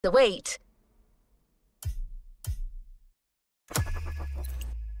the wait.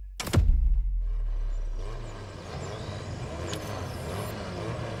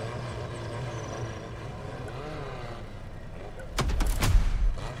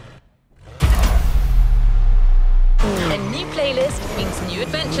 A new playlist means new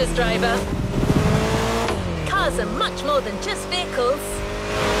adventures, driver. Cars are much more than just vehicles.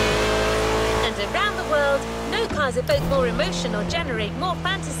 And around the world, no cars evoke more emotion or generate more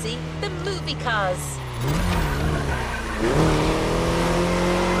fantasy than movie cars.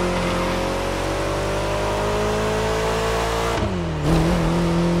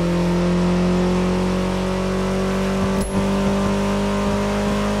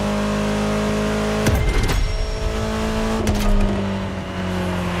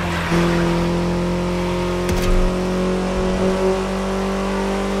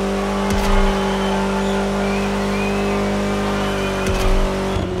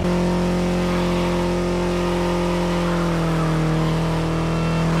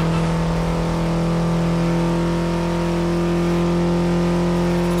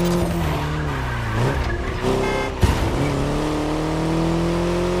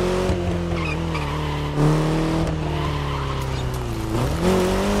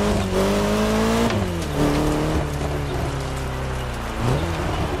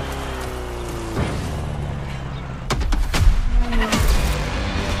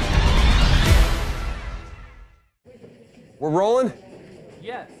 We're rolling?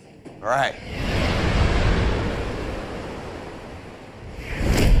 Yes. All right.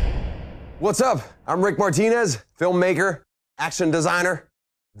 What's up? I'm Rick Martinez, filmmaker, action designer,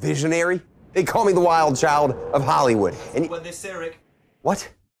 visionary. They call me the wild child of Hollywood. And Well, this Eric. what?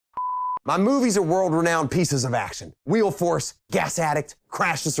 My movies are world-renowned pieces of action. Wheel Force, Gas Addict,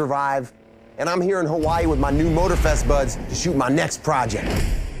 Crash to Survive. And I'm here in Hawaii with my new Motorfest buds to shoot my next project,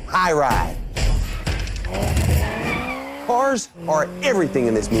 High Ride. Cars are everything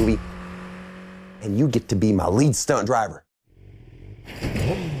in this movie, and you get to be my lead stunt driver.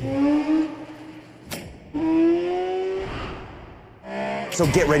 So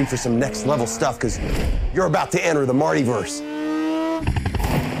get ready for some next level stuff, because you're about to enter the Martyverse.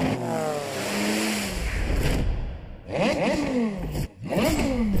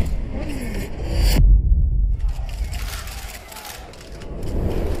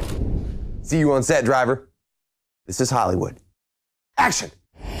 See you on set, driver. This is Hollywood. Action!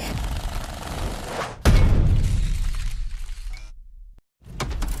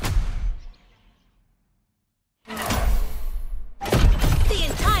 The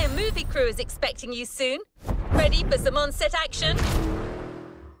entire movie crew is expecting you soon. Ready for some on-set action?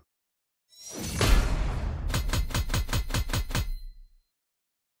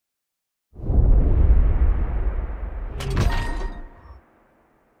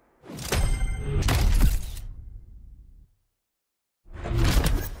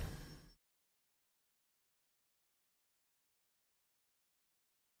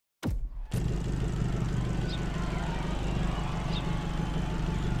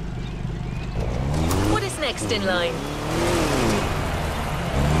 What is next in line?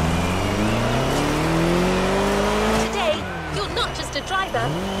 Today, you're not just a driver,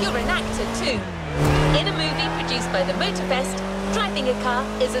 you're an actor too. In a movie produced by the Motorfest, driving a car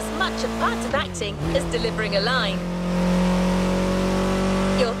is as much a part of acting as delivering a line.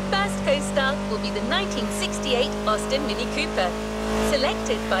 Your first co-star will be the 1968 Austin Mini Cooper,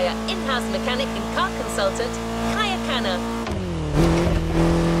 selected by our in-house mechanic and car consultant, Kaya Khanna.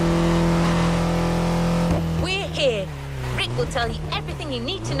 We're here. Rick will tell you everything you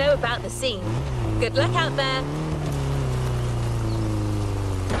need to know about the scene. Good luck out there.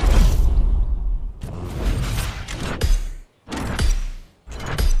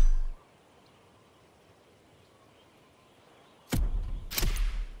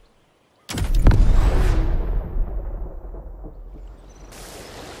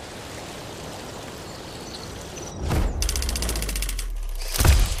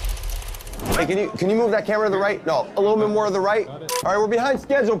 Hey, can you move that camera to the right? No, a little bit more to the right. All right, we're behind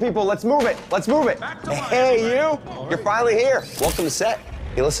schedule, people. Let's move it. Let's move it. Hey, you. You're finally here. Welcome to set.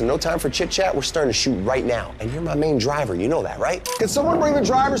 Hey, listen, no time for chit-chat. We're starting to shoot right now. And you're my main driver. You know that, right? Can someone bring the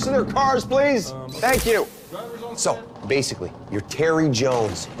drivers to their cars, please? Thank you. So, basically, you're Terry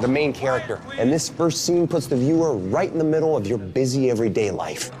Jones, the main character. And this first scene puts the viewer right in the middle of your busy everyday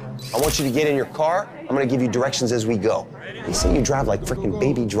life. I want you to get in your car. I'm going to give you directions as we go. They say you drive like frickin'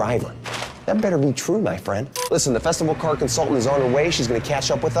 Baby Driver. That better be true, my friend. Listen, the festival car consultant is on her way. She's gonna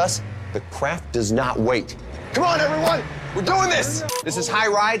catch up with us. The craft does not wait. Come on, everyone! We're doing this! This is High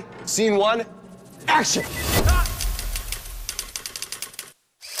Ride, scene 1, action!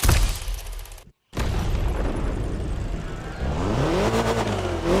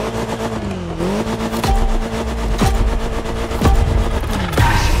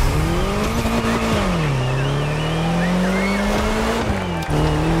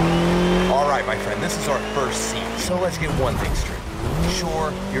 friend, this is our first scene, so let's get one thing straight.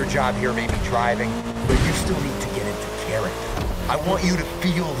 Sure, your job here may be driving, but you still need to get into character. I want you to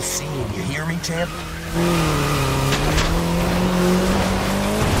feel the scene, you hear me, champ?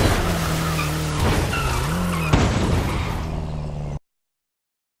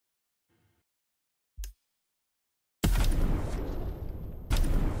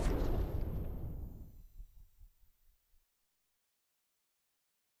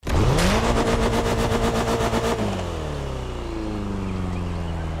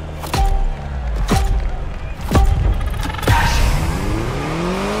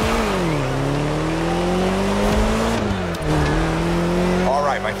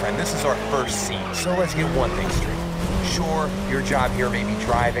 This is our first scene, so let's get one thing straight. Sure, your job here may be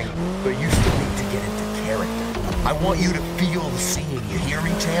driving, but you still need to get into character. I want you to feel the scene, you hear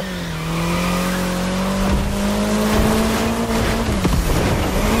me, champ?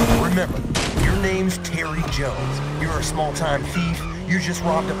 Remember, your name's Terry Jones. You're a small-time thief, you just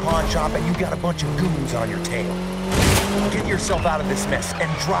robbed a pawn shop, and you got a bunch of goons on your tail. Get yourself out of this mess and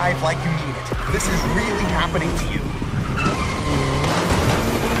drive like you mean it. This is really happening to you.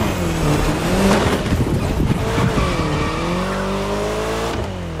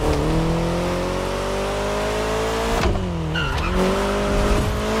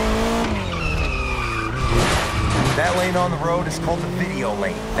 That lane on the road is called the video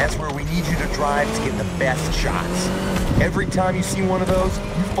lane. That's where we need you to drive to get the best shots. Every time you see one of those,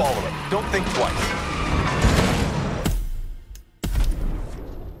 you follow it. Don't think twice.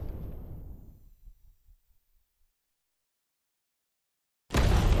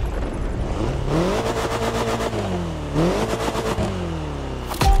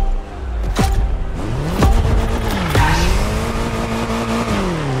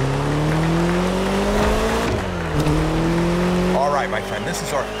 This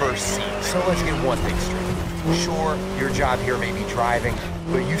is our first scene, so let's get one thing straight. Sure, your job here may be driving,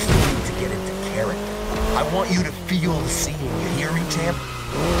 but you still need to get into character. I want you to feel the scene, you hear me, champ?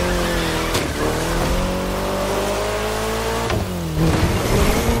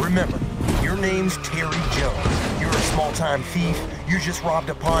 Remember, your name's Terry Jones. You're a small-time thief, you just robbed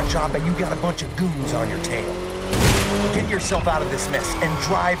a pawn shop, and you got a bunch of goons on your tail. Get yourself out of this mess and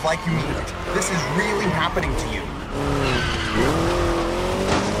drive like you mean it. This is really happening to you.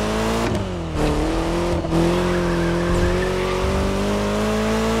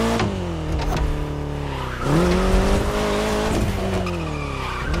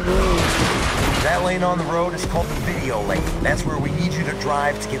 That lane on the road is called the video lane. That's where we need you to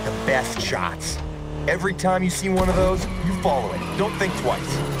drive to get the best shots. Every time you see one of those, you follow it. Don't think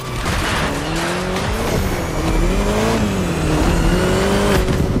twice.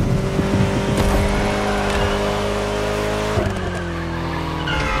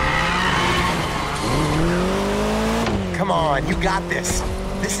 Come on, you got this.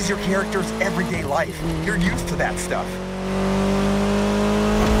 This is your character's everyday life. You're used to that stuff.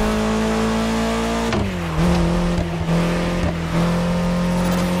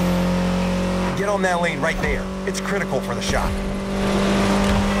 Get on that lane right there. It's critical for the shot.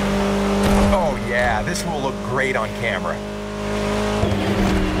 Oh yeah, this will look great on camera.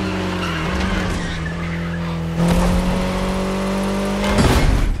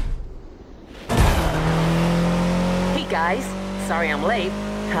 Hey guys, sorry I'm late.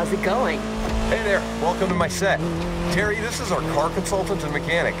 How's it going? Hey there, welcome to my set. Terry, this is our car consultant and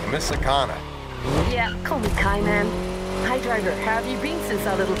mechanic, Miss Sakana. Yeah, call me Kai, man. Hi driver, how have you been since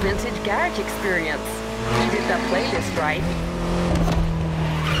our little vintage garage experience? You did that playlist, right?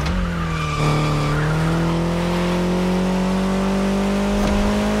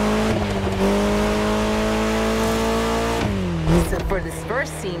 So for this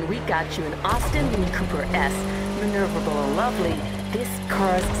first scene, we got you an Austin Mini Cooper S, maneuverable and lovely. This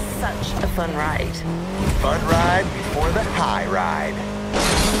car's such a fun ride. Fun ride before the high ride.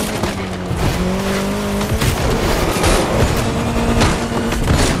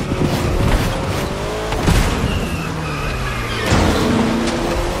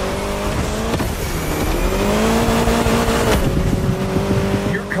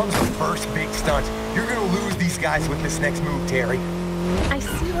 Here comes the first big stunt. You're gonna lose these guys with this next move, Terry. I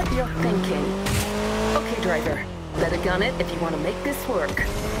see what you're thinking. Okay, driver. Better gun it if you want to make this work.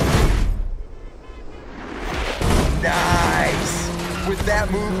 Nice! With that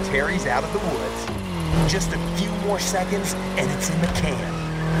move, Terry's out of the woods. Just a few more seconds, and it's in the can.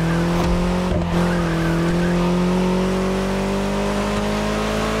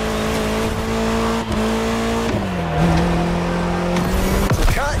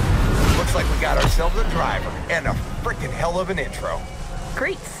 Cut! Looks like we got ourselves a driver, and a frickin' hell of an intro.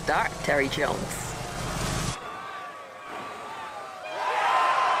 Great start, Terry Jones.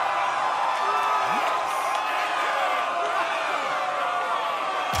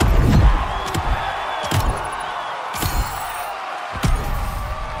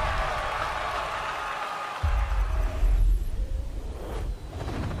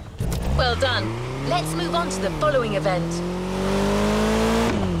 Well done. Let's move on to the following event.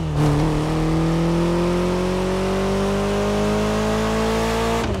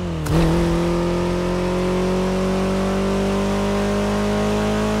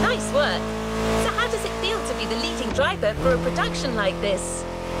 Nice work. So how does it feel to be the leading driver for a production like this?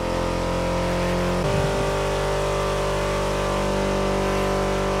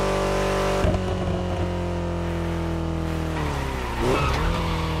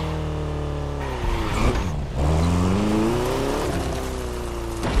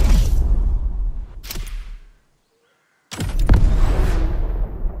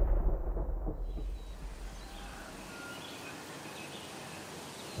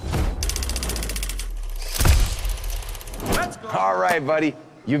 All right, buddy.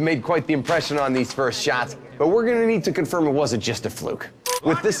 You've made quite the impression on these first shots, but we're gonna need to confirm it wasn't just a fluke.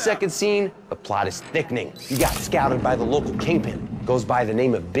 With this second scene, the plot is thickening. You got scouted by the local kingpin. Goes by the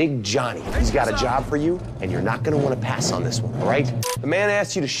name of Big Johnny. He's got a job for you, and you're not gonna wanna pass on this one, all right? The man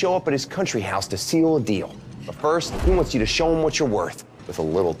asks you to show up at his country house to seal a deal. But first, he wants you to show him what you're worth with a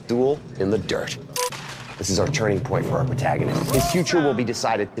little duel in the dirt. This is our turning point for our protagonist. His future will be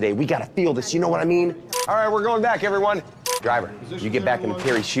decided today. We gotta feel this, you know what I mean? All right, we're going back, everyone. Driver, you get back into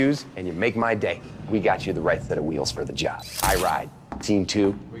Terry's shoes and you make my day. We got you the right set of wheels for the job. I ride. Scene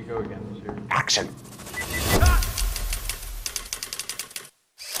 2. We go again. Action.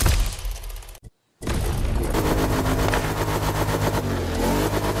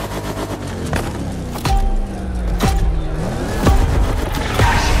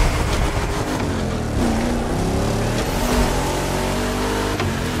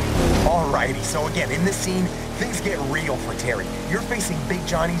 Alrighty, so again, in this scene, things get real for Terry. You're facing Big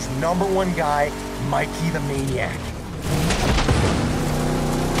Johnny's #1 guy, Mikey the Maniac.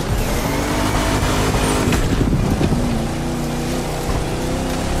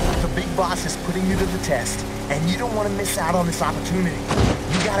 The big boss is putting you to the test, and you don't want to miss out on this opportunity.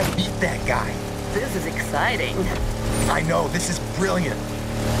 You gotta beat that guy. This is exciting. I know, this is brilliant.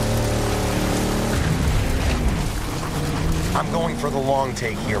 I'm going for the long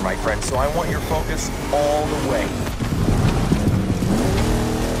take here, my friend, so I want your focus all the way.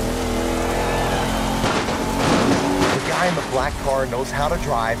 The guy in the black car knows how to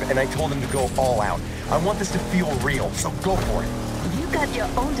drive, and I told him to go all out. I want this to feel real, so go for it. You got your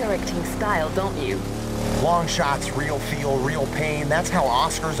own directing style, don't you? Long shots, real feel, real pain. That's how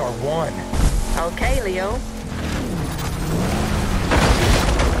Oscars are won. Okay, Leo.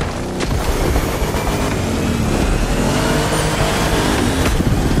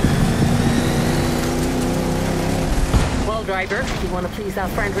 Driver, if you want to please our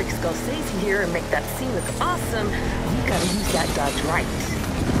friend Rick Scorsese here and make that scene look awesome, you gotta use that Dodge right.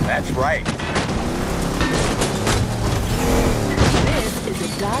 That's right. This is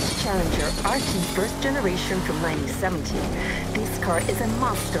a Dodge Challenger RT first generation from 1970. This car is a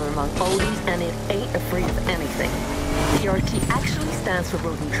monster among oldies and it ain't afraid of anything. The RT actually stands for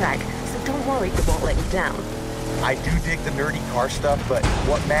road and track, so don't worry, it won't let you down. I do dig the nerdy car stuff, but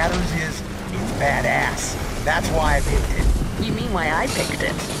what matters is it's badass. That's why I picked it. You mean why I picked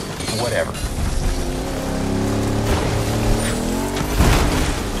it? Whatever.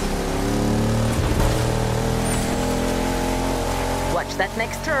 Watch that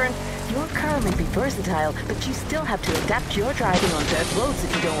next turn. Your car may be versatile, but you still have to adapt your driving on dirt roads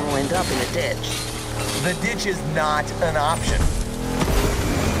if you don't want to end up in a ditch. The ditch is not an option.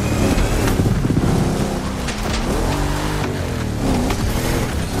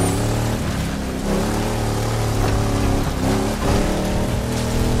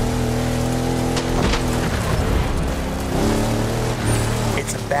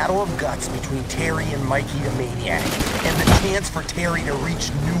 Battle of guts between Terry and Mikey the Maniac, and the chance for Terry to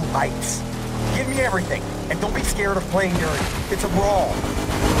reach new heights. Give me everything, and don't be scared of playing dirty. It's a brawl.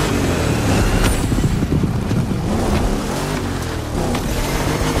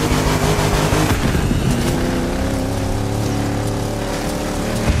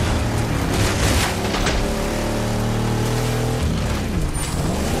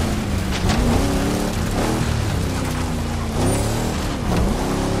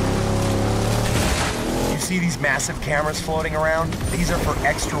 See these massive cameras floating around? These are for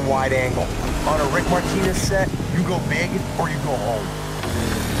extra wide angle. On a Rick Martinez set, you go big or you go home.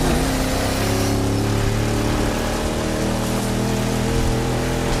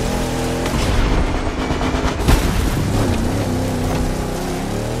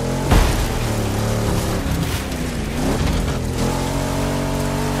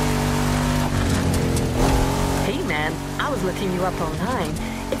 phone line.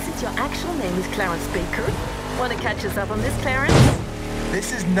 It says your actual name is Clarence Baker. Want to catch us up on this, Clarence?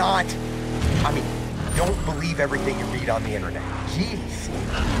 This is not... I mean, don't believe everything you read on the internet. Jeez.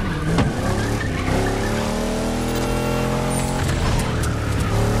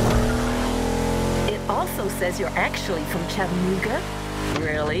 It also says you're actually from Chattanooga.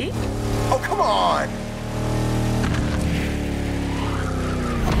 Really? Oh, come on!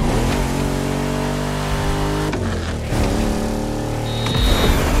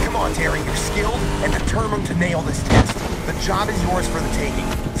 Come on, Terry, you're skilled and determined to nail this test. The job is yours for the taking.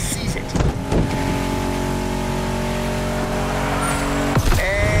 Seize it.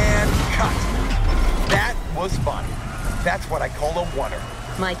 And cut. That was fun. That's what I call a oneer.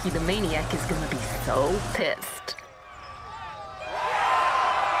 Mikey the Maniac is gonna be so pissed.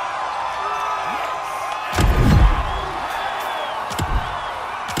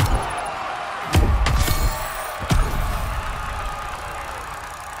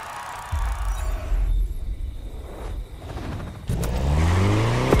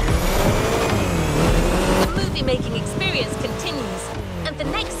 Making experience continues, and the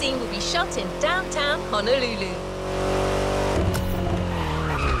next scene will be shot in downtown Honolulu.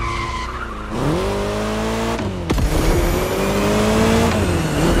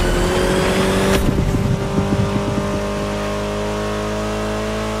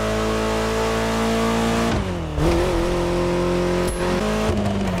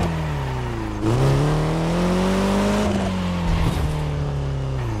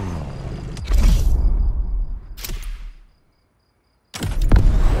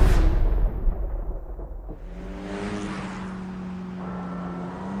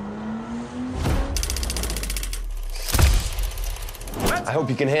 I hope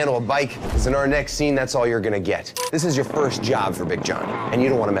you can handle a bike, because in our next scene, that's all you're gonna get. This is your first job for Big Johnny, and you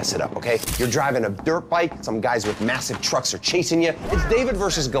don't want to mess it up, okay? You're driving a dirt bike, some guys with massive trucks are chasing you. It's David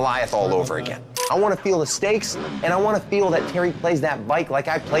versus Goliath all over again. I want to feel the stakes, and I want to feel that Terry plays that bike like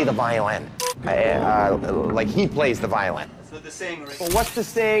I play the violin. Like he plays the violin. That's what the saying, Rick. Well, what's the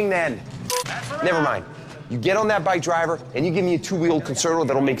saying then? Never mind. You get on that bike, driver, and you give me a two-wheeled concerto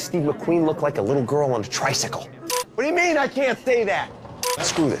that'll make Steve McQueen look like a little girl on a tricycle. What do you mean I can't say that?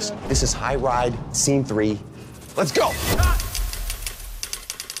 Screw this. This is High Ride, Scene 3. Let's go!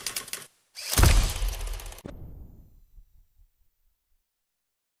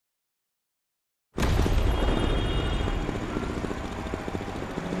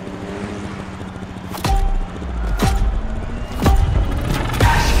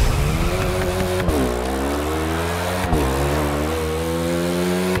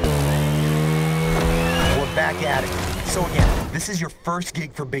 We're back at it. So again, this is your first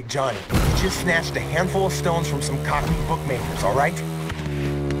gig for Big Johnny. You just snatched a handful of stones from some Cockney bookmakers, all right?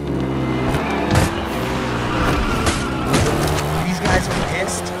 These guys are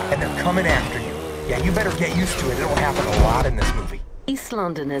pissed, and they're coming after you. Yeah, you better get used to it. It'll happen a lot in this movie. East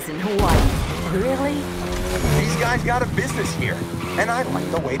Londoners in Hawaii. Really? These guys got a business here, and I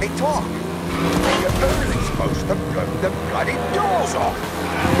like the way they talk. They're supposed to blow the bloody doors off.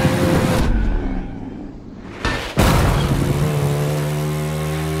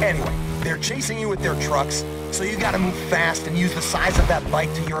 Anyway, they're chasing you with their trucks, so you gotta move fast and use the size of that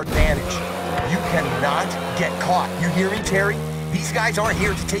bike to your advantage. You cannot get caught. You hear me, Terry? These guys aren't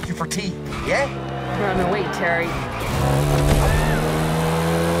here to take you for tea, yeah? Run away, Terry.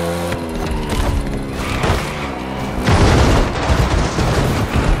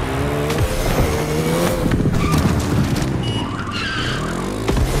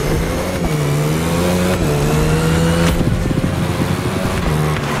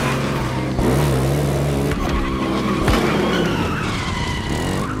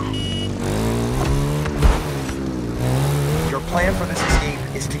 Plan for this escape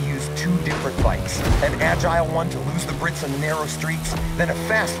is to use two different bikes. An agile one to lose the Brits in the narrow streets, then a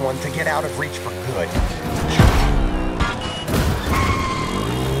fast one to get out of reach for good.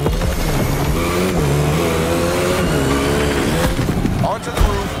 Onto the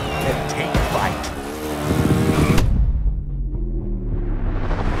roof and take flight.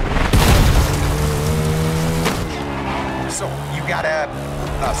 So, you got a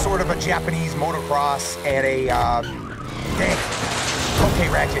sort of a Japanese motocross and a, Dang. Okay,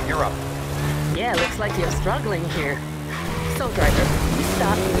 Ratchet, you're up. Yeah, looks like you're struggling here. So, driver, you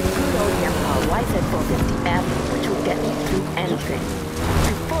start with a good old Yamaha YZ450 Avenue, which will get you through anything.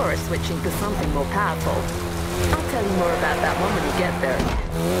 Before switching to something more powerful. I'll tell you more about that one when you get there.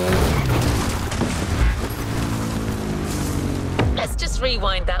 Let's just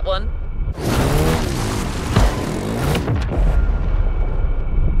rewind that one.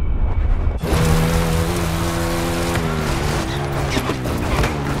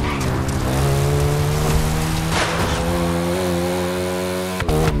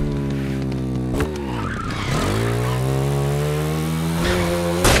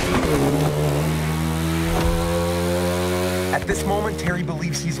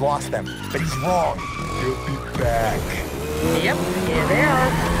 believes he's lost them, but he's wrong. He'll be back. Yep, here they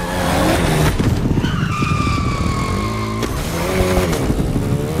are.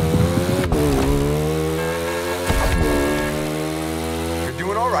 You're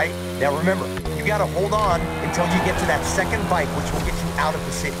doing all right. Now remember, you gotta hold on until you get to that second bike, which will get you out of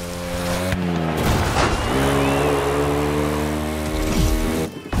the city.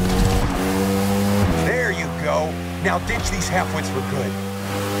 There you go. Now ditch these half-wits for good.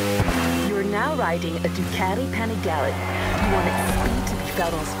 You're now riding a Ducati Panigale. You want its speed to be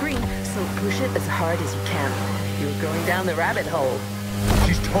felt on screen, so push it as hard as you can. You're going down the rabbit hole.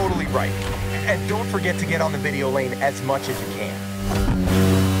 She's totally right. And don't forget to get on the video lane as much as you can.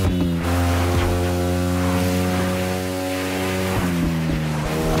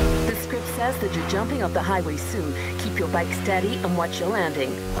 The script says that you're jumping off the highway soon. Keep your bike steady and watch your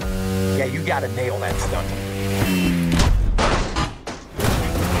landing. Yeah, you gotta nail that stunt.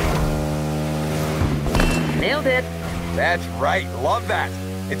 Nailed it. That's right. Love that.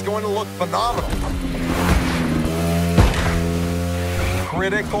 It's going to look phenomenal.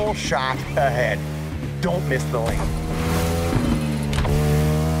 Critical shot ahead. Don't miss the lane.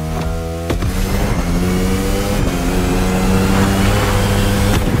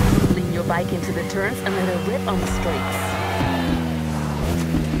 Lean your bike into the turns and let her rip on the straights.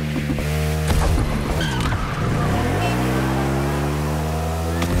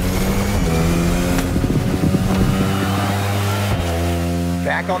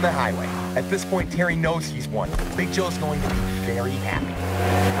 Back on the highway. At this point, Terry knows he's won. Big Joe's going to be very happy.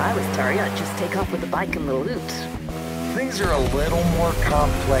 If I was Terry, I'd just take off with the bike and the loot. Things are a little more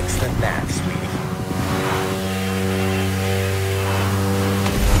complex than that, sweetie.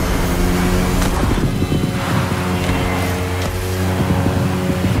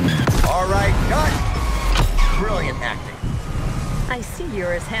 All right, cut! Brilliant acting. I see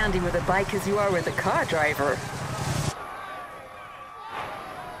you're as handy with a bike as you are with a car driver.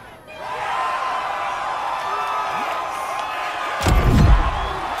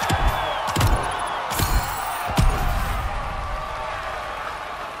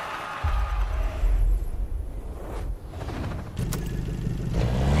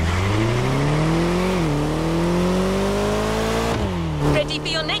 Ready for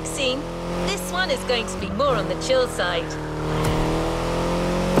your next scene? This one is going to be more on the chill side.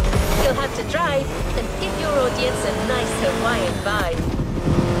 You'll have to drive and give your audience a nice Hawaiian vibe.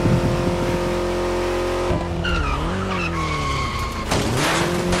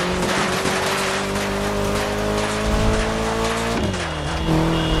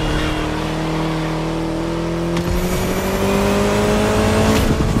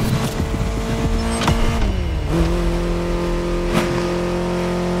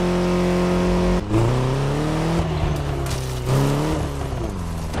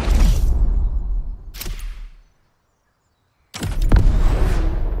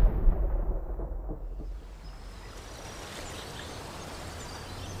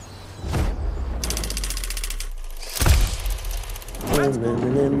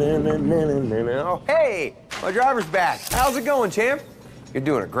 Oh, hey, my driver's back. How's it going, champ? You're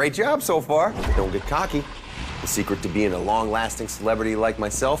doing a great job so far. Don't get cocky. The secret to being a long-lasting celebrity like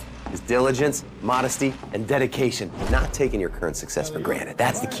myself is diligence, modesty, and dedication. Not taking your current success for granted.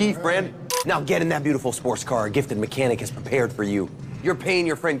 That's the key, friend. Now get in that beautiful sports car a gifted mechanic has prepared for you. You're paying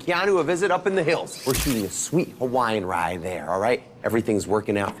your friend Keanu a visit up in the hills. We're shooting a sweet Hawaiian ride there, all right? Everything's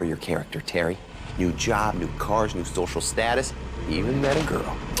working out for your character, Terry. New job, new cars, new social status. Even met a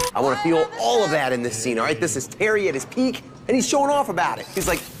girl. I want to feel all of that in this scene, all right? This is Terry at his peak, and he's showing off about it. He's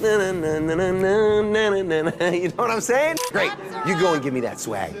like, na na na na na na na na na. You know what I'm saying? Great. You go and give me that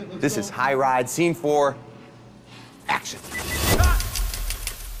swag. This is High Ride, Scene 4, action.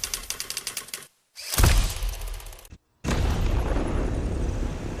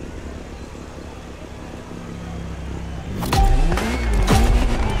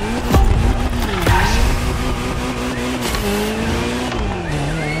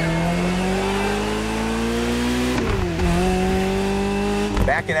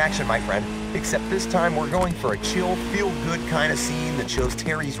 Back in action, my friend. Except this time we're going for a chill, feel-good kind of scene that shows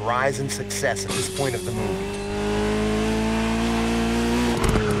Terry's rise and success at this point of the movie.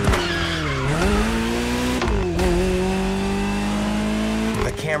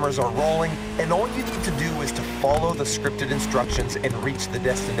 The cameras are rolling, and all you need to do is to follow the scripted instructions and reach the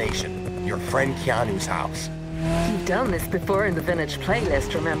destination, your friend Keanu's house. You've done this before in the Vintage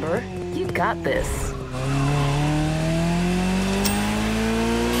playlist, remember? You got this.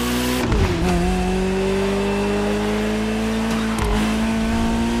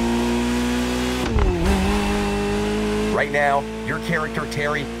 Right now, your character,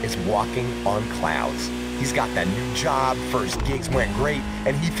 Terry, is walking on clouds. He's got that new job, first gigs went great,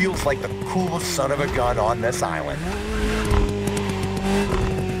 and he feels like the coolest son of a gun on this island.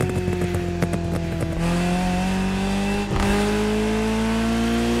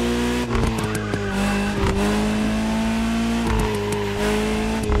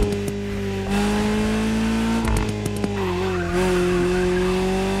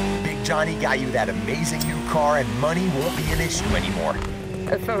 Johnny got you that amazing new car, and money won't be an issue anymore.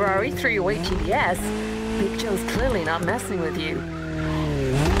 A Ferrari 308 GTS? Big Joe's clearly not messing with you.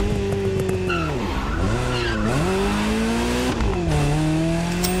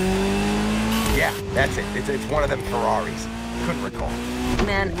 Yeah, that's it. It's one of them Ferraris. Couldn't recall.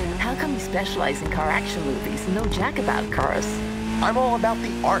 Man, how come you specialize in car action movies and know jack about cars? I'm all about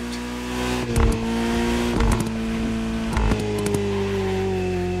the art.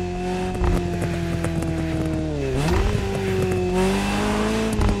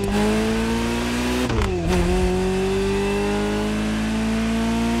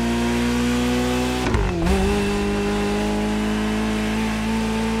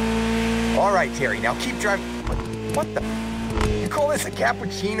 All right, Terry, now keep driving. What the? You call this a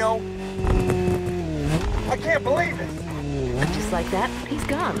cappuccino? I can't believe it. And just like that, he's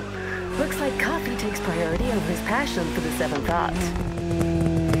gone. Looks like coffee takes priority over his passion for the seventh art.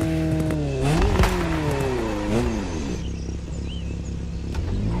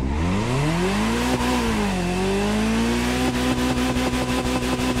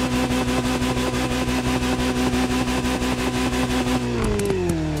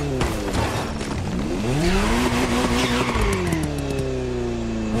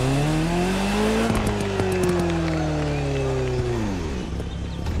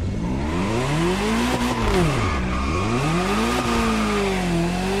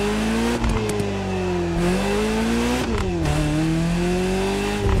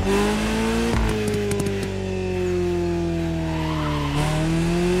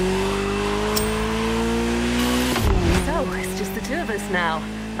 Now,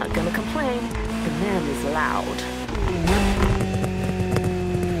 not gonna complain, the man is loud.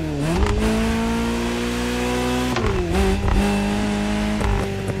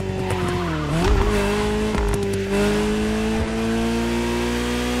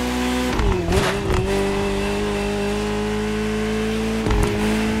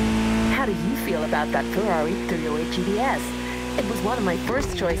 How do you feel about that Ferrari 308 GTS? It was one of my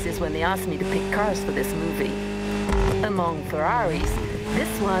first choices when they asked me to pick cars for this movie. Among Ferraris,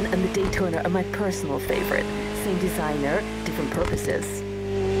 this one and the Daytona are my personal favorite. Same designer, different purposes.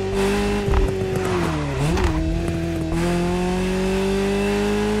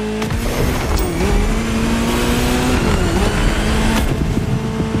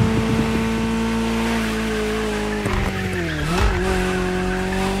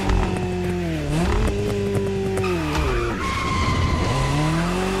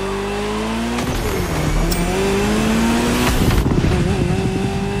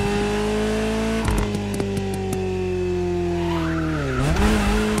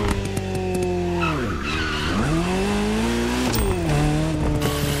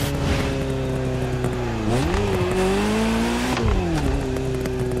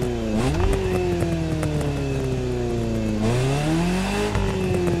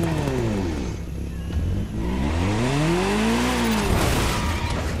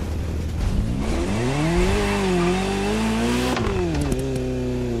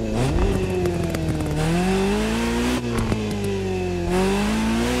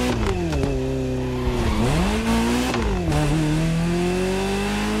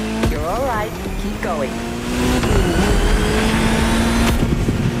 Keep going.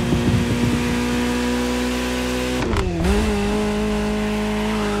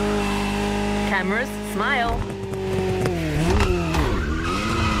 Cameras, smile.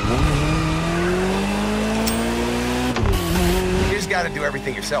 You just gotta do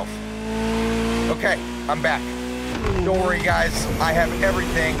everything yourself. Okay, I'm back. Don't worry, guys. I have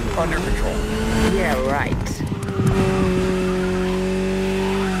everything under control. Yeah, right.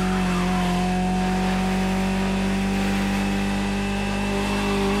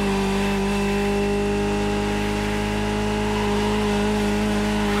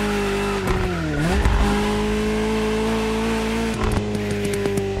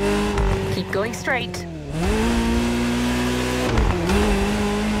 Going straight.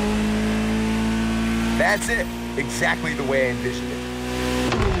 That's it. Exactly the way I envisioned it.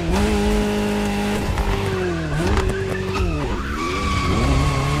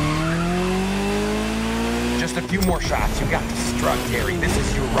 Just a few more shots. You got to strut, Terry. This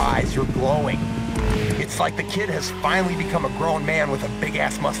is your rise. You're glowing. It's like the kid has finally become a grown man with a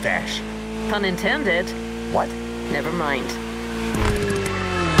big-ass mustache. Pun intended. What? Never mind.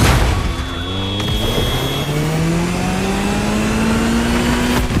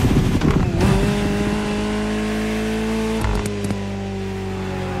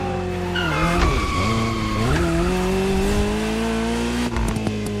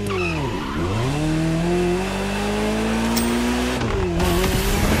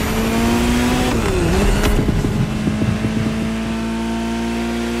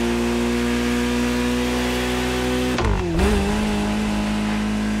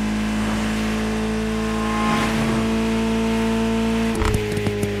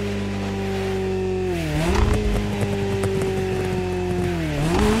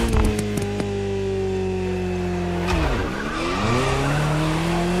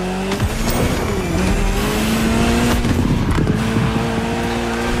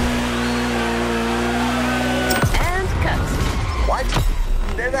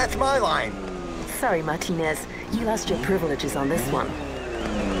 That's my line. Sorry, Martinez. You lost your privileges on this one.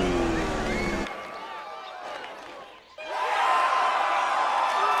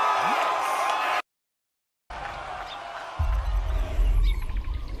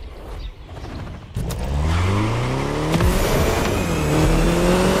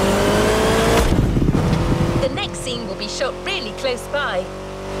 The next scene will be shot really close by.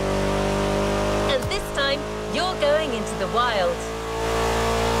 And this time, you're going into the wild.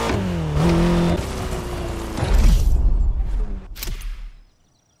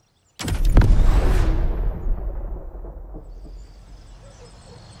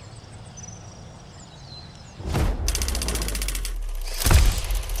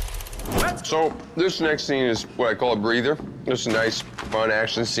 So this next scene is what I call a breather. It's a nice, fun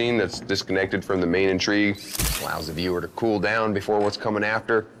action scene that's disconnected from the main intrigue. Allows the viewer to cool down before what's coming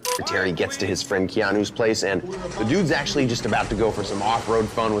after. Terry gets to his friend Keanu's place, and the dude's actually just about to go for some off-road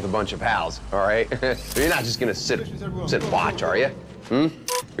fun with a bunch of pals, all right? You're not just gonna sit and watch, are you?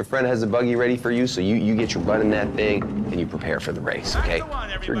 Your friend has a buggy ready for you, so you get your butt in that thing, and you prepare for the race, okay?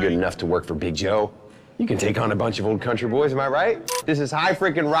 If you're good enough to work for Big Joe, you can take on a bunch of old country boys, am I right? This is High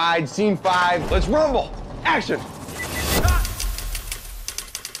Frickin' Ride, Scene 5. Let's rumble! Action!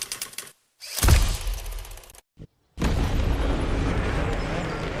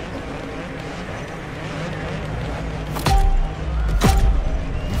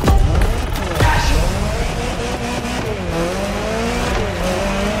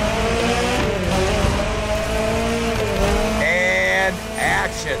 And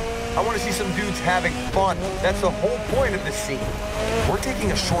action! I want to see some dudes having fun. That's the whole point of this scene. We're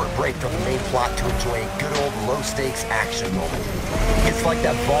taking a short break from the main plot to enjoy a good old low-stakes action moment. It's like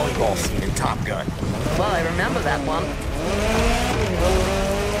that volleyball scene in Top Gun. Well, I remember that one.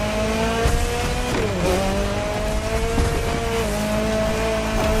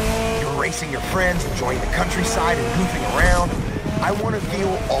 You're racing your friends, enjoying the countryside and goofing around. I want to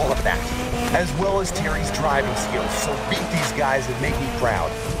feel all of that, as well as Terry's driving skills, so beat these guys and make me proud.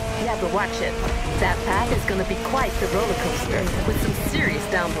 Yeah, but watch it. That path is gonna be quite the roller coaster, with some serious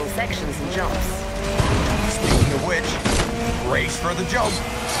downhill sections and jumps. Speaking of which, race for the jump.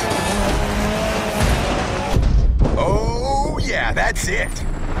 Oh, yeah, that's it.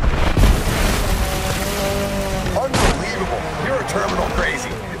 Unbelievable. You're a terminal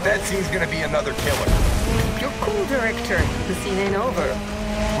crazy. That scene's gonna be another killer. You're cool, director. The scene ain't over.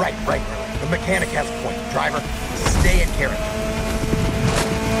 Right. The mechanic has a point. Driver, stay in character.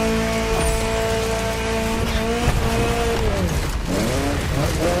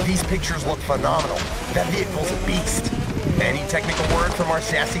 These pictures look phenomenal. That vehicle's a beast. Any technical word from our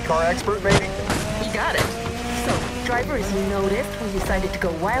sassy car expert, maybe? You got it. So, driver, as you noticed, we decided to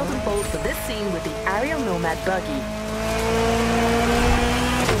go wild and bold for this scene with the Ariel Nomad buggy.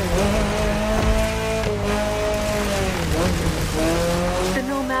 The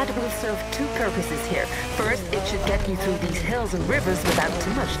Nomad will serve two purposes here. First, it should get you through these hills and rivers without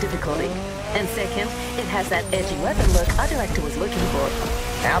too much difficulty. And second, it has that edgy weather look our director was looking for.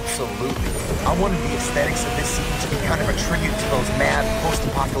 Absolutely. I wanted the aesthetics of this scene to be kind of a tribute to those mad,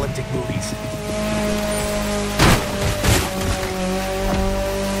 post-apocalyptic movies.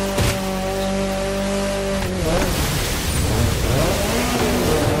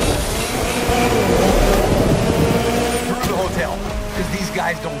 Through the hotel, because these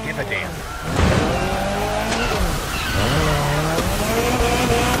guys don't give a damn.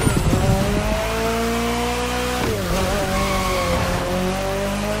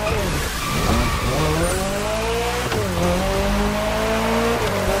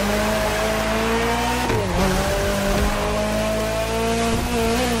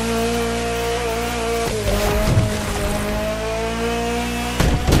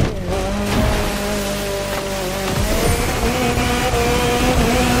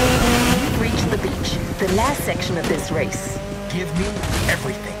 last section of this race. Give me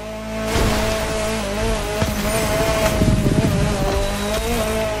everything.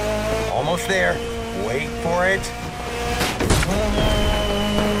 Almost there. Wait for it.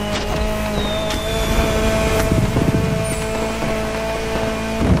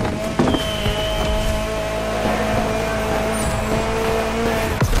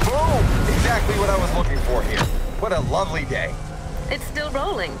 Boom! Exactly what I was looking for here. What a lovely day. It's still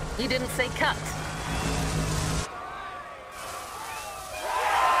rolling. You didn't say cut.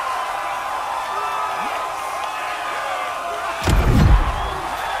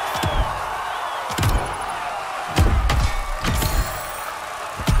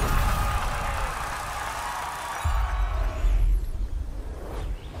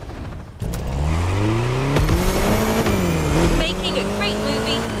 Making a great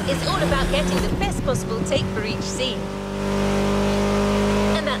movie is all about getting the best possible take for each scene.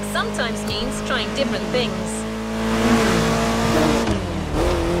 And that sometimes means trying different things.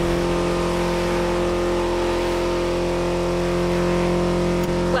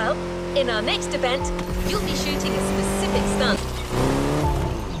 Well, in our next event, you'll be shooting a specific stunt.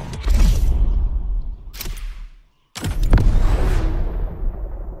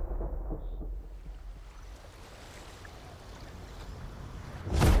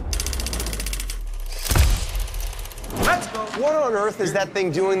 What on earth is that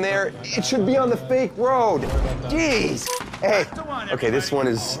thing doing there? It should be on the fake road. Jeez. Hey. Okay, this one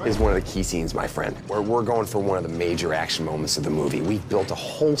is one of the key scenes, my friend. We're going for one of the major action moments of the movie. We've built a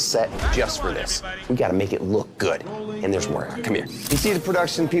whole set just for this. We gotta make it look good. And there's more. Come here. You see the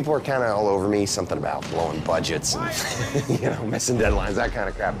production people are kind of all over me. Something about blowing budgets and, missing deadlines, that kind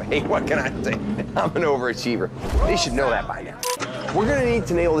of crap. But hey, what can I say? I'm an overachiever. They should know that by now. We're gonna need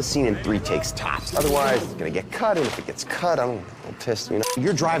to nail this scene in 3 takes tops. Otherwise, it's gonna get cut, and if it gets cut, I'm pissed,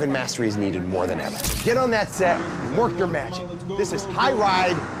 Your driving mastery is needed more than ever. Get on that set and work your magic. This is High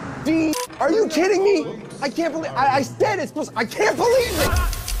Ride D. Are you kidding me? I can't believe, I said it's supposed, I can't believe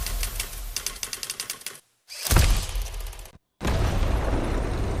it!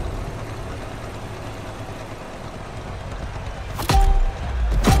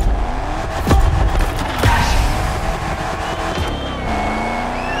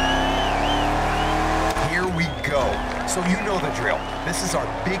 So you know the drill. This is our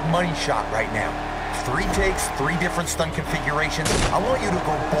big money shot right now. 3 takes, 3 different stunt configurations. I want you to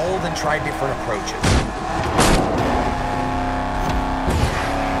go bold and try different approaches.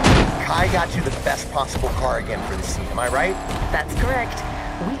 Kai got you the best possible car again for the scene, am I right? That's correct.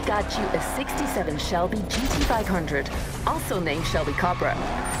 We got you a 67 Shelby GT500, also named Shelby Cobra,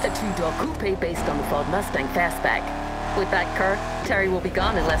 a 2-door coupe based on the Ford Mustang Fastback. With that car, Terry will be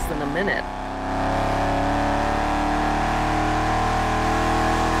gone in less than a minute.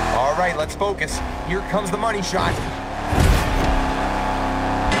 All right, let's focus. Here comes the money shot.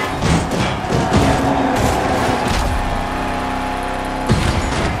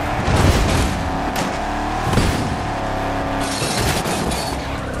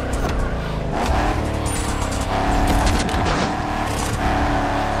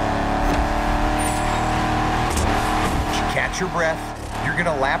 Catch your breath. You're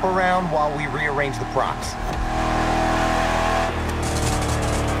gonna lap around while we rearrange the props.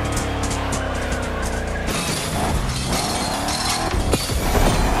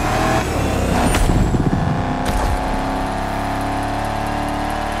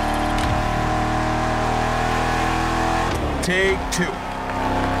 Take 2.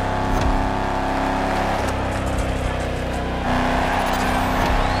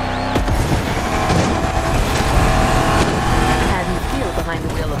 How do you feel behind the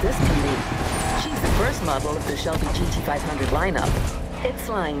wheel of this beauty? She's the first model of the Shelby GT500 lineup. Its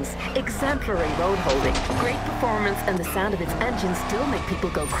lines, exemplary road holding, great performance, and the sound of its engine still make people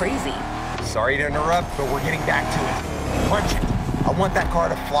go crazy. Sorry to interrupt, but we're getting back to it. Punch it. I want that car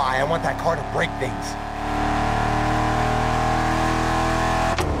to fly. I want that car to break things.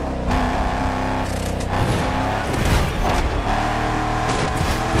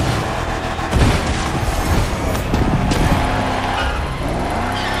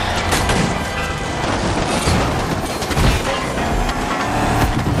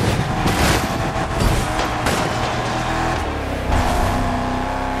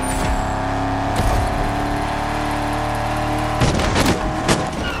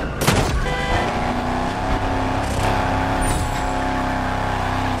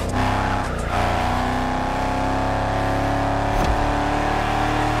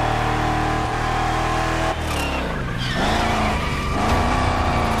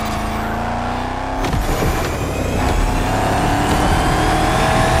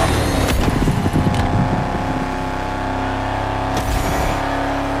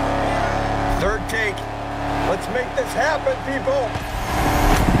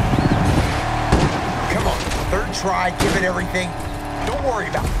 try, give it everything. Don't worry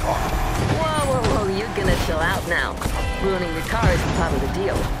about the car. Whoa, you're gonna chill out now. Ruining the car is part of the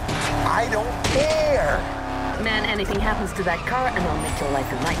deal. I don't care. Man, anything happens to that car and I'll make your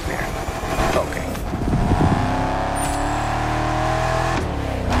life a nightmare. Okay.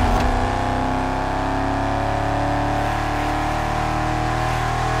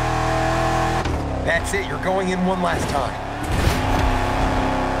 That's it, you're going in one last time.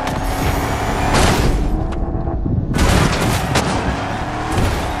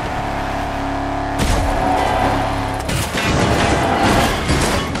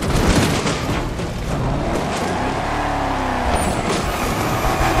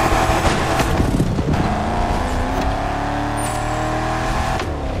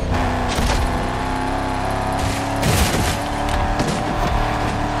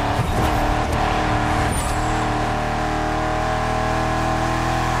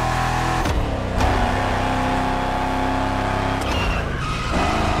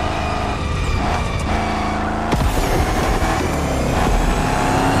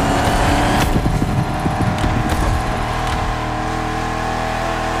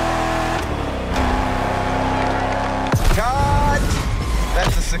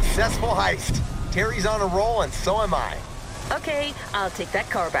 Successful heist. Terry's on a roll and so am I. Okay, I'll take that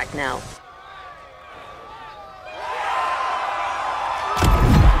car back now.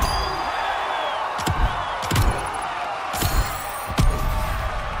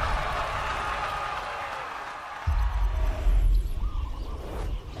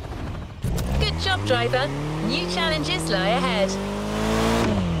 Good job, driver. New challenges lie ahead.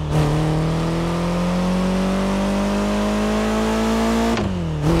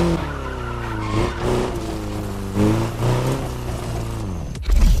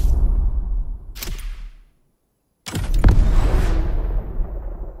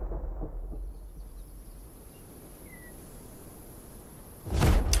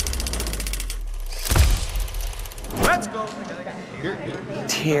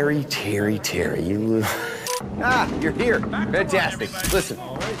 Terry, you... you're here. Fantastic. Listen,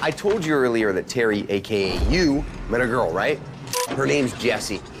 I told you earlier that Terry, a.k.a. you, met a girl, right? Her name's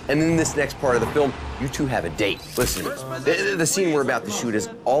Jessie. And in this next part of the film, you two have a date. Listen, the scene we're about to shoot is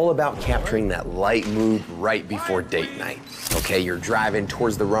all about capturing that light mood right before date night. Okay, you're driving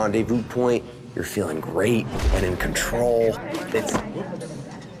towards the rendezvous point. You're feeling great and in control. It's...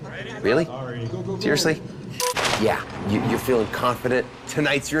 Really? Seriously? Yeah, you're feeling confident.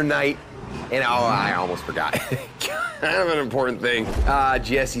 Tonight's your night. And oh, I almost forgot. Kind of an important thing.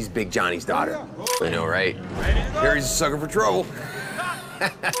 Jesse's Big Johnny's daughter. I know, right? Harry's a sucker for trouble.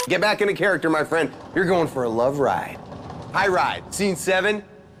 Get back into character, my friend. You're going for a love ride. High ride. Scene 7.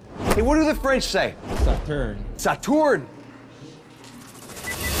 Hey, what do the French say? Saturn. Saturn.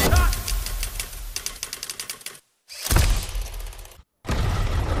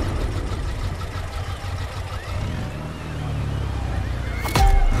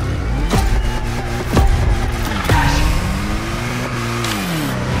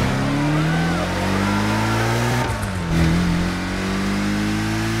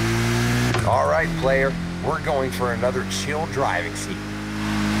 All right, player, we're going for another chill driving scene.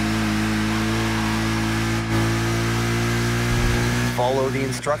 Follow the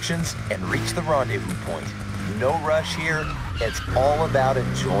instructions and reach the rendezvous point. No rush here. It's all about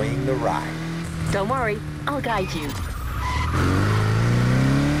enjoying the ride. Don't worry, I'll guide you.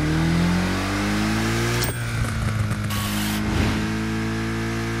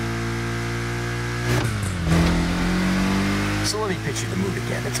 So let me picture the mood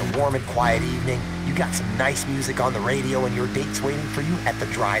again. It's a warm and quiet evening. You got some nice music on the radio and your date's waiting for you at the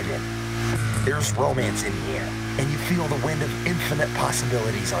drive-in. There's romance in the air, and you feel the wind of infinite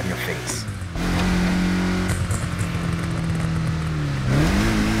possibilities on your face.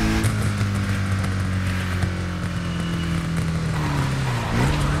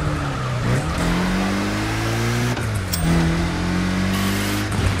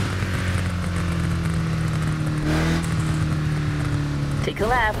 Take a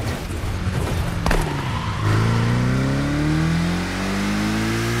left.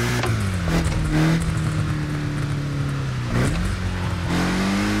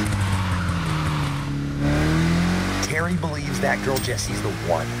 Terry believes that girl Jessie's the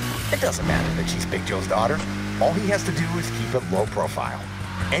one. It doesn't matter that she's Big Joe's daughter. All he has to do is keep it low profile.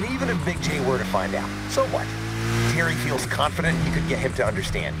 And even if Big J were to find out, so what? Terry feels confident you could get him to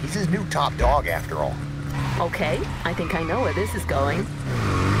understand. He's his new top dog after all. Okay, I think I know where this is going.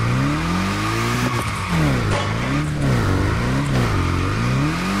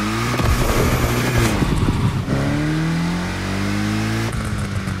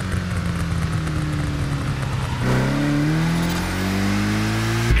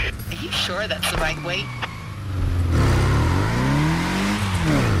 sure that's the right way?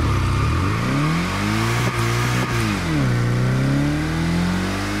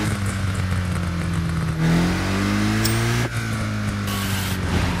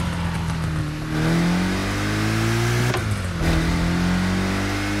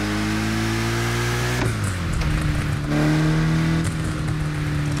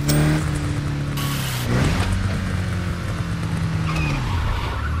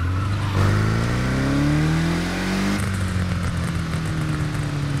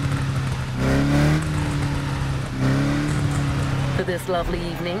 For this lovely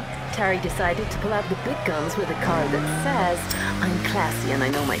evening, Terry decided to pull out the big guns with a car that says, "I'm classy and I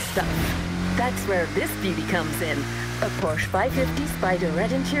know my stuff." That's where this beauty comes in. A Porsche 550 Spider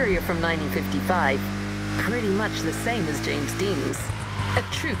red interior from 1955. Pretty much the same as James Dean's. A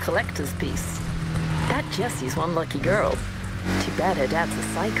true collector's piece. That Jessie's one lucky girl. Too bad her dad's a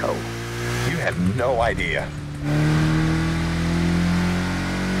psycho. You have no idea.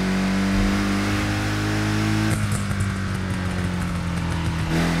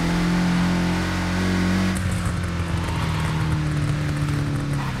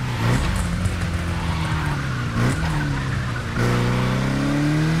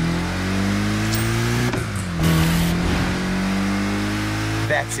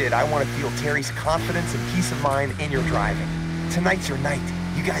 That's it. I want to feel Terry's confidence and peace of mind in your driving. Tonight's your night.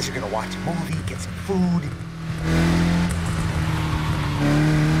 You guys are going to watch a movie, get some food.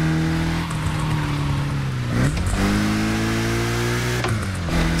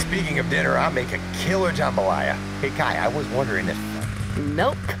 Speaking of dinner, I'll make a killer jambalaya. Hey, Kai, I was wondering if...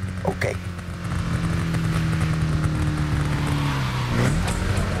 Nope. Okay.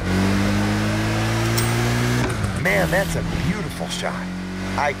 Man, that's a beautiful shot.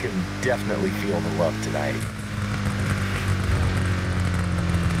 I can definitely feel the love tonight.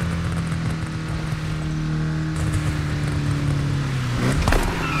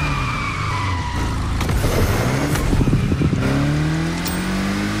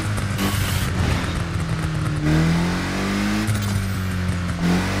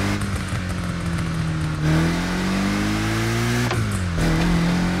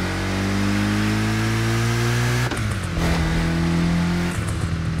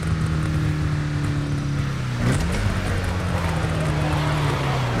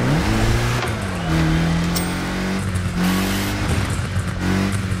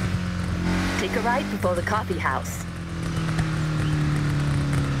 Take a ride before the coffee house.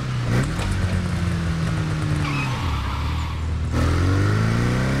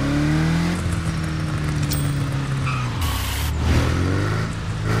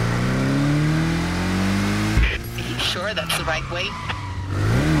 Are you sure that's the right way?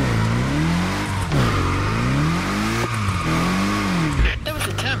 There was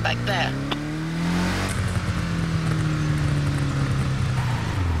a turn back there.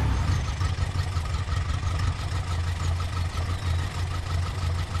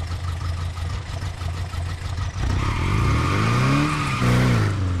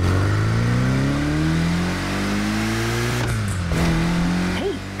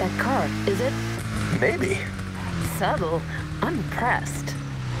 Is it? Maybe. Subtle. I'm impressed.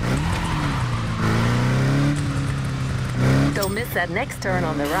 Don't miss that next turn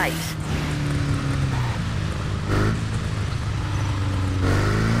on the right.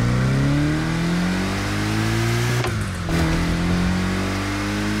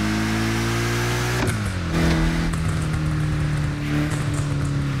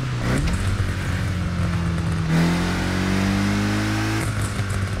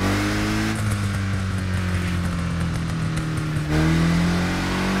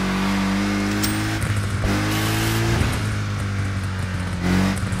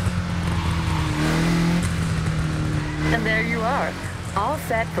 And there you are, all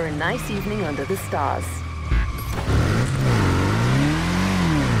set for a nice evening under the stars.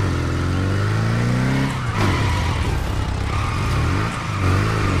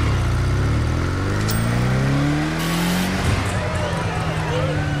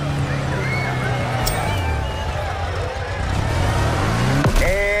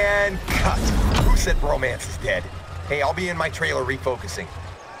 And cut. Who said romance is dead? Hey, I'll be in my trailer refocusing.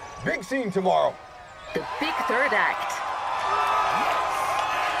 Big scene tomorrow. The big third act.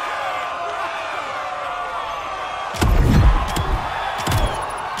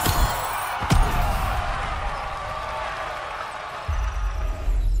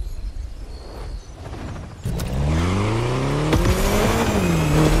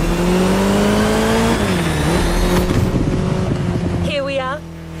 Here we are,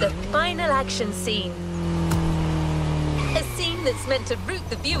 the final action scene. A scene that's meant to route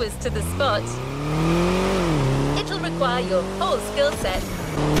the viewers to the spot. It'll require your whole skill set.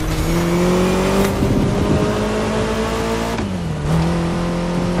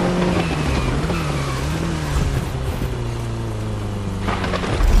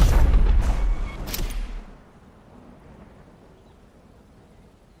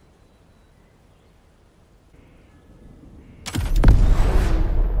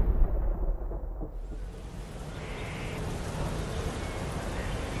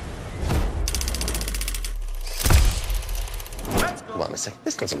 Hold on a second.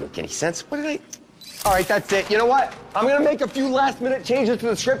 This doesn't make any sense. What did I... All right, that's it. You know what? I'm gonna make a few last-minute changes to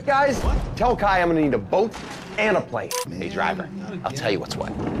the script, guys. Tell Kai I'm gonna need a boat and a plane. Hey, driver, I'll tell you what's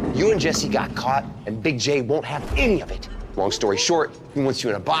what. You and Jesse got caught, and Big J won't have any of it. Long story short, he wants you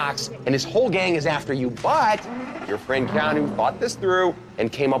in a box, and his whole gang is after you, but your friend Keanu thought this through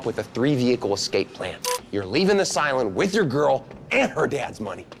and came up with a 3-vehicle escape plan. You're leaving this island with your girl and her dad's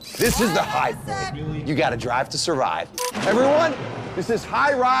money. This is the high point. You gotta drive to survive. Everyone, this is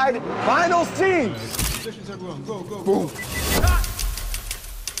High Ride, final scene. Positions, everyone. Go, go, Boom. go.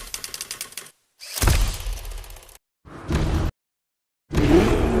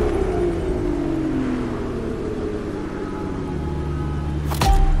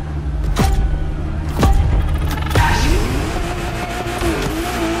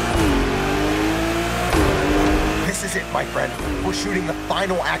 This is it, my friend. We're shooting the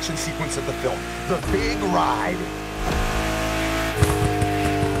final action sequence of the film, the big ride.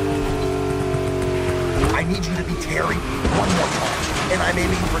 I need you to be Terry one more time, and I'm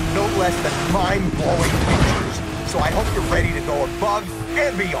aiming for no less than mind-blowing pictures. So I hope you're ready to go above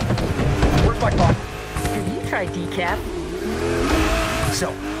and beyond. Where's my coffee? Have you tried decaf?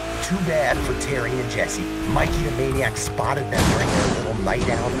 So, too bad for Terry and Jesse. Mikey the Maniac spotted them during their little night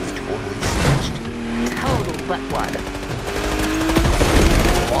out and was totally snitched. Total buttwad.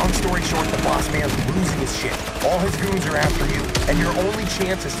 Long story short, the boss man's losing his shit. All his goons are after you, and your only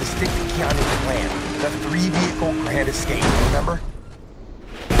chance is to stick to Keanu's plan. The 3-vehicle grand escape, remember?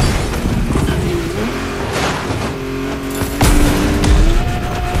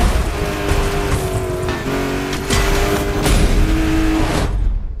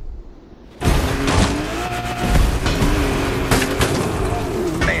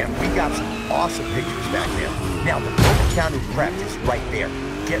 Man, we got some awesome pictures back there. Now, the boat Keanu prepped is right there.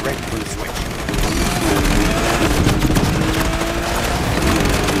 Get ready for the switch.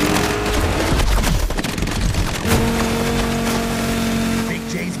 Big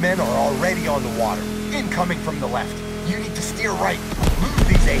J's men are already on the water. Incoming from the left. You need to steer right. Lose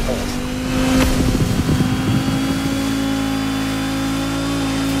these a-holes.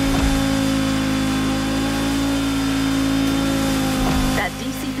 That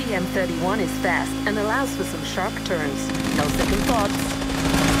DCP M31 is fast and allows for some sharp turns. No second thoughts.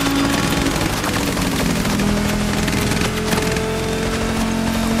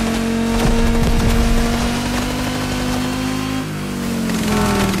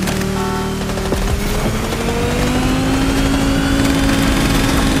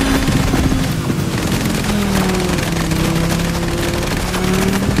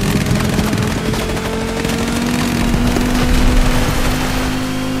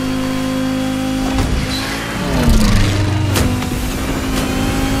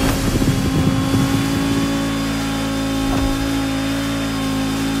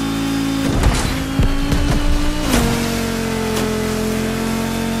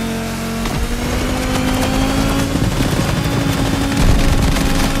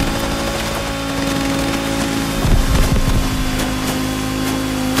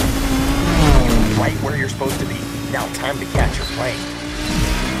 Right where you're supposed to be. Now time to catch your plane.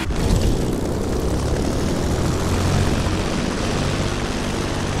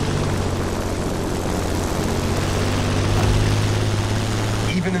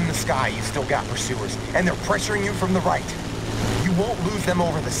 Even in the sky, you still got pursuers, and they're pressuring you from the right. You won't lose them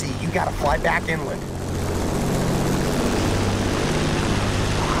over the sea. You gotta fly back inland.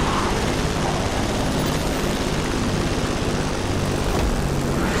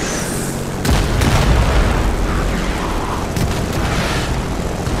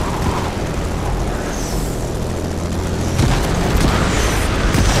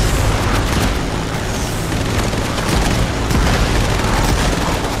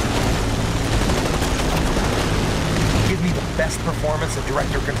 Best performance a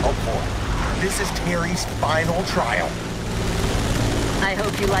director can hope for. This is Terry's final trial. I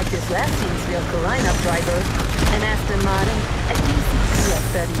hope you like this last scene's vehicle lineup, driver. An Aston Martin, a DCP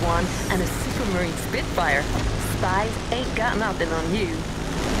F31, and a Supermarine Spitfire. Spies ain't got nothing on you.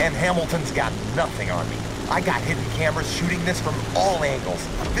 And Hamilton's got nothing on me. I got hidden cameras shooting this from all angles.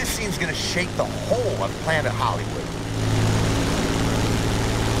 This scene's gonna shake the whole of Planet Hollywood.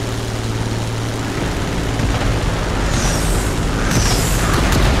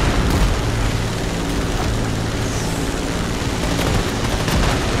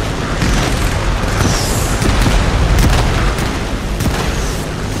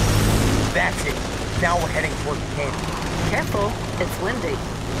 That's it. Now we're heading toward the canyon. Careful, it's windy.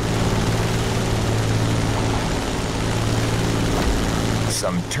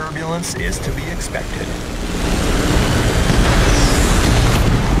 Some turbulence is to be expected.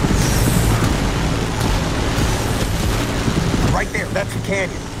 Right there, that's the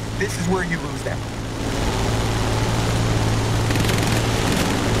canyon. This is where you lose them.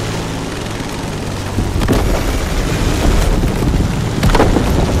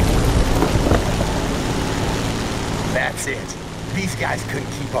 That's it. These guys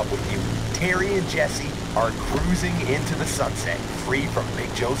couldn't keep up with you. Terry and Jesse are cruising into the sunset, free from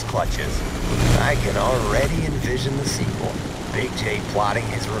Big Joe's clutches. I can already envision the sequel. Big J plotting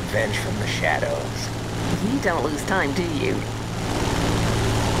his revenge from the shadows. You don't lose time, do you?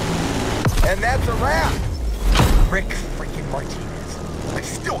 And that's a wrap! Rick freaking Martinez. I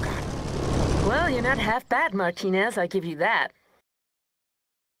still got it. Well, you're not half bad, Martinez, I give you that.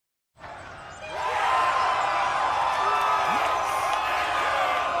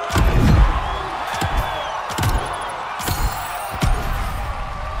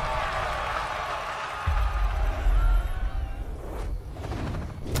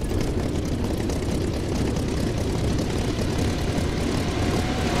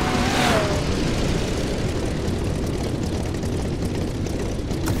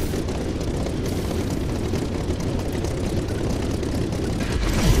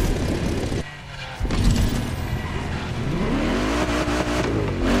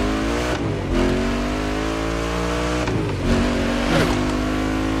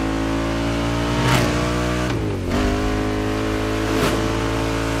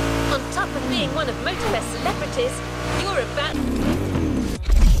 Being one of Motorfest celebrities, you're about...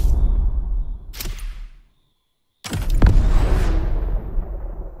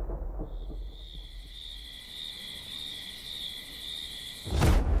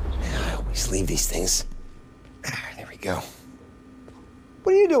 I always leave these things. There we go.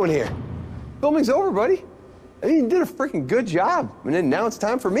 What are you doing here? Filming's over, buddy. I mean, you did a freaking good job. And then now it's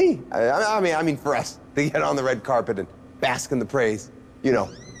time for me. I mean, for us to get on the red carpet and bask in the praise. You know,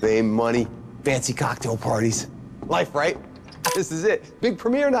 fame, money, fancy cocktail parties. Life, right? This is it. Big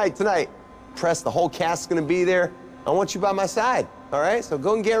premiere night tonight. Press, the whole cast's gonna be there. I want you by my side, all right? So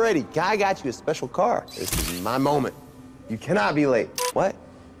go and get ready. I got you a special car. This is my moment. You cannot be late. What?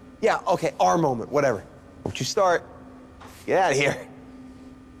 Yeah, okay, our moment, whatever. Don't you start. Get out of here.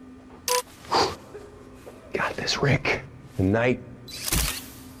 Got this, Rick. Tonight,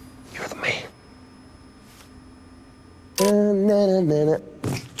 you're the man.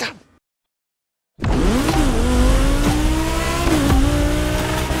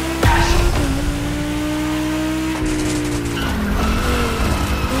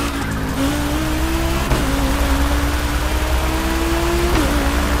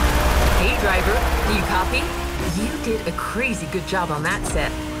 Do you copy? You did a crazy good job on that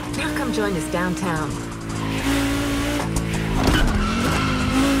set. Now come join us downtown.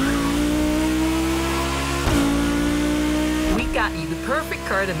 We got you the perfect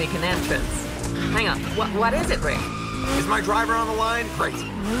car to make an entrance. Hang on, what is it, Rick? Is my driver on the line? Great.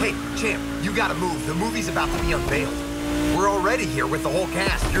 Hey, champ, you gotta move. The movie's about to be unveiled. We're already here with the whole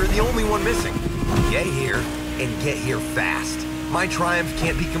cast. You're the only one missing. Get here, and get here fast. My triumph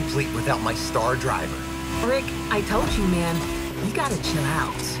can't be complete without my star driver. Rick, I told you, man, you gotta chill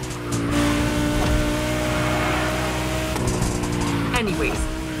out. Anyways,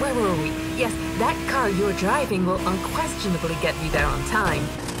 where were we? Yes, that car you're driving will unquestionably get you there on time.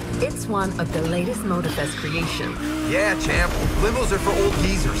 It's one of the latest Motorfest creations. Yeah, champ. Limos are for old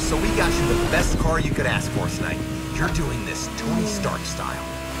geezers, so we got you the best car you could ask for tonight. You're doing this Tony Stark style.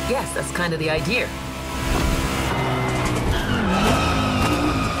 Yes, that's kind of the idea.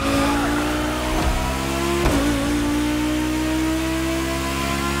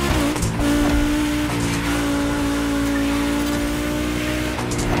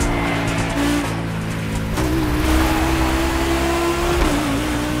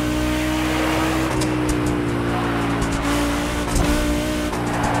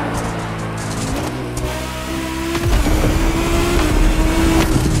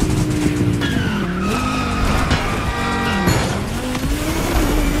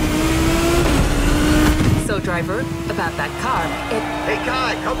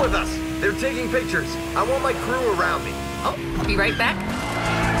 with us. They're taking pictures. I want my crew around me. Oh, be right back.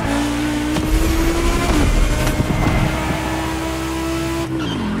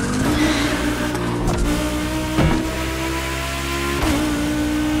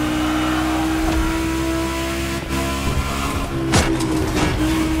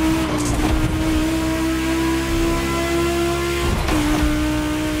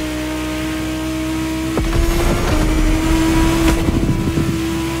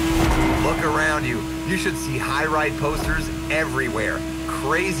 You should see high-ride posters everywhere.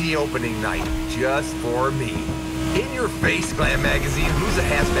 Crazy opening night, just for me. In your face, Glam Magazine, who's a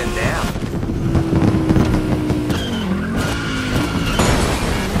has-been down?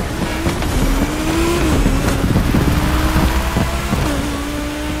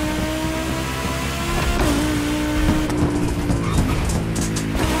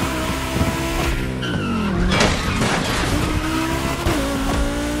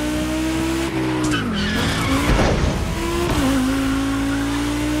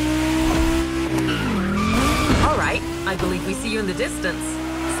 I believe we see you in the distance.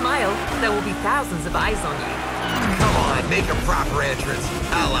 Smile, there will be thousands of eyes on you. Come on, make a proper entrance,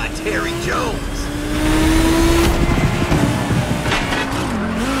 a la Terry Jones.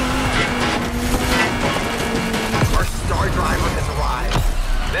 Our star driver has arrived.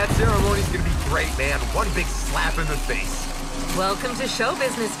 That ceremony's gonna be great, man. One big slap in the face. Welcome to show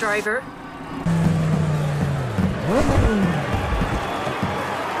business, driver.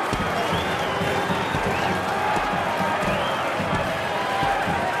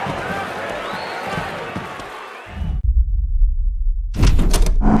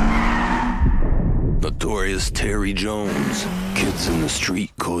 Notorious Terry Jones. Kids in the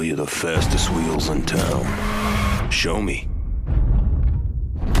street call you the fastest wheels in town. Show me.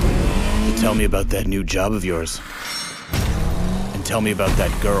 Tell me about that new job of yours. And tell me about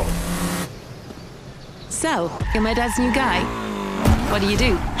that girl. So, you're my dad's new guy. What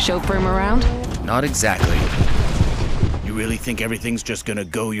do? Chauffeur him around? Not exactly. You really think everything's just gonna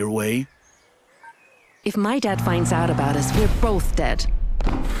go your way? If my dad finds out about us, we're both dead.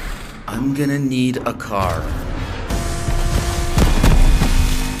 I'm gonna need a car.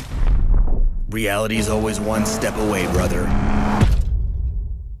 Reality's always one step away, brother.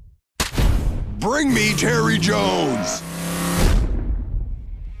 Bring me Terry Jones!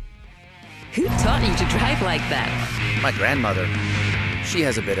 Who taught you to drive like that? My grandmother. She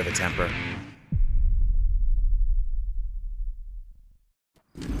has a bit of a temper.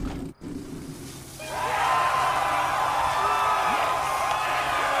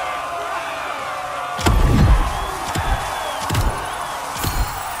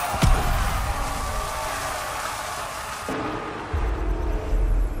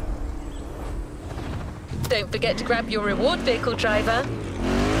 Don't forget to grab your reward vehicle, driver.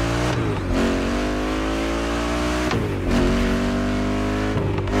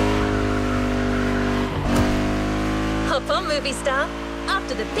 Hop on, movie star.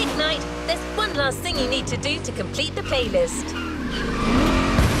 After the big night, there's one last thing you need to do to complete the playlist.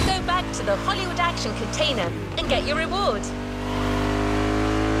 Go back to the Hollywood Action container and get your reward.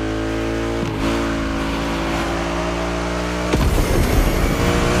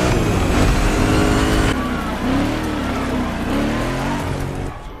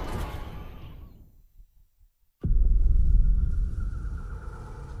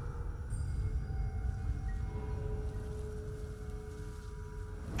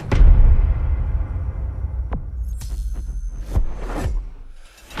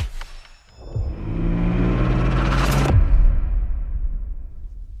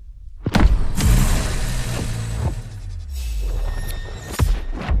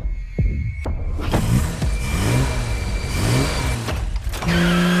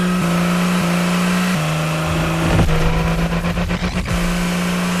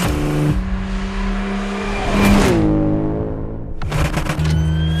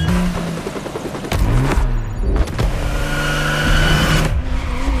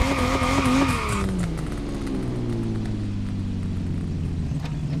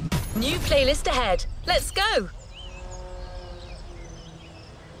 New playlist ahead. Let's go!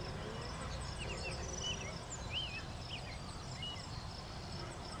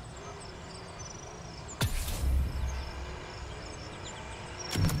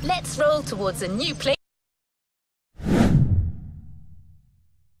 Let's roll towards a new play.